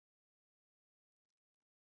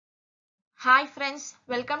Hi friends,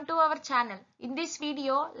 welcome to our channel. In this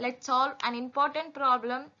video, let's solve an important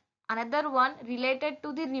problem, another one related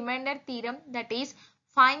to the remainder theorem, that is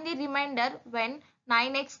find the remainder when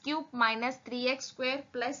 9x cube minus 3x square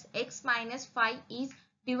plus x minus 5 is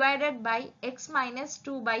divided by x minus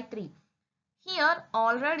 2 by 3. Here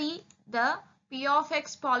already the p of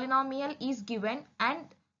x polynomial is given and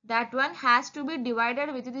that one has to be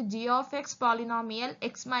divided with the g of x polynomial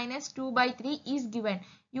x minus 2 by 3 is given.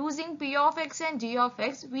 Using p of x and g of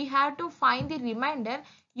x, we have to find the remainder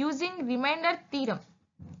using remainder theorem.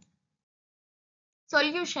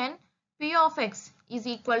 Solution: p of x is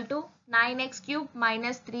equal to 9x cube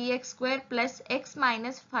minus 3x square plus x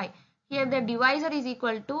minus 5. Here the divisor is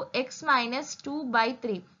equal to x minus 2 by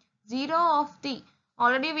 3. 0 of the,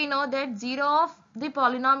 already we know that 0 of the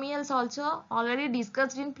polynomials also already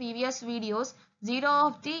discussed in previous videos. 0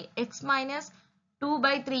 of the x minus 2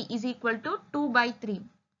 by 3 is equal to 2 by 3.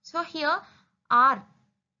 So here r,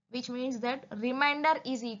 which means that remainder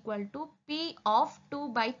is equal to p of 2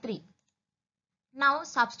 by 3. Now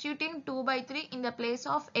substituting 2 by 3 in the place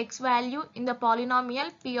of x value in the polynomial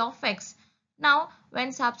p of x. Now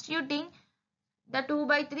when substituting the 2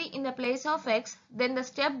 by 3 in the place of x, then the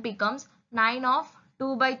step becomes 9 of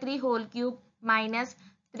 2 by 3 whole cube minus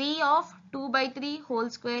 3 of 2 by 3 whole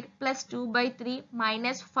square plus 2 by 3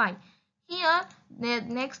 minus 5. Here the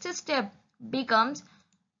next step becomes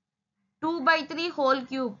 2 by 3 whole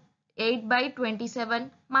cube 8 by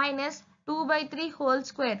 27 minus 2 by 3 whole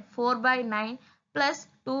square 4 by 9 plus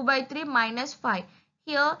 2 by 3 minus 5.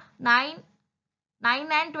 Here 9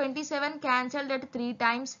 and 27 cancelled at 3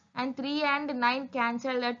 times and 3 and 9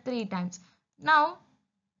 cancelled at 3 times. Now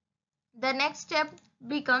the next step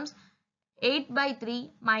becomes 8 by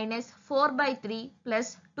 3 minus 4 by 3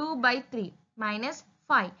 plus 2 by 3 minus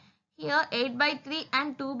 5. Here 8 by 3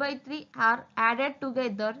 and 2 by 3 are added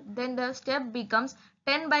together, then the step becomes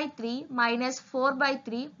 10 by 3 minus 4 by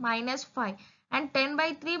 3 minus 5, and 10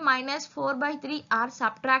 by 3 minus 4 by 3 are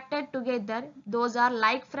subtracted together, those are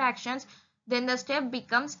like fractions, then the step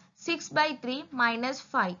becomes 6 by 3 minus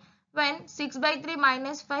 5. When 6 by 3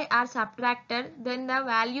 minus 5 are subtracted, then the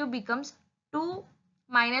value becomes 2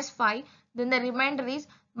 minus 5, then the remainder is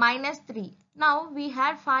minus 3. Now we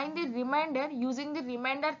have find the remainder using the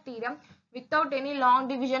remainder theorem without any long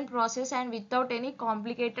division process and without any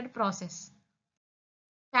complicated process.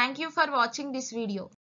 Thank you for watching this video.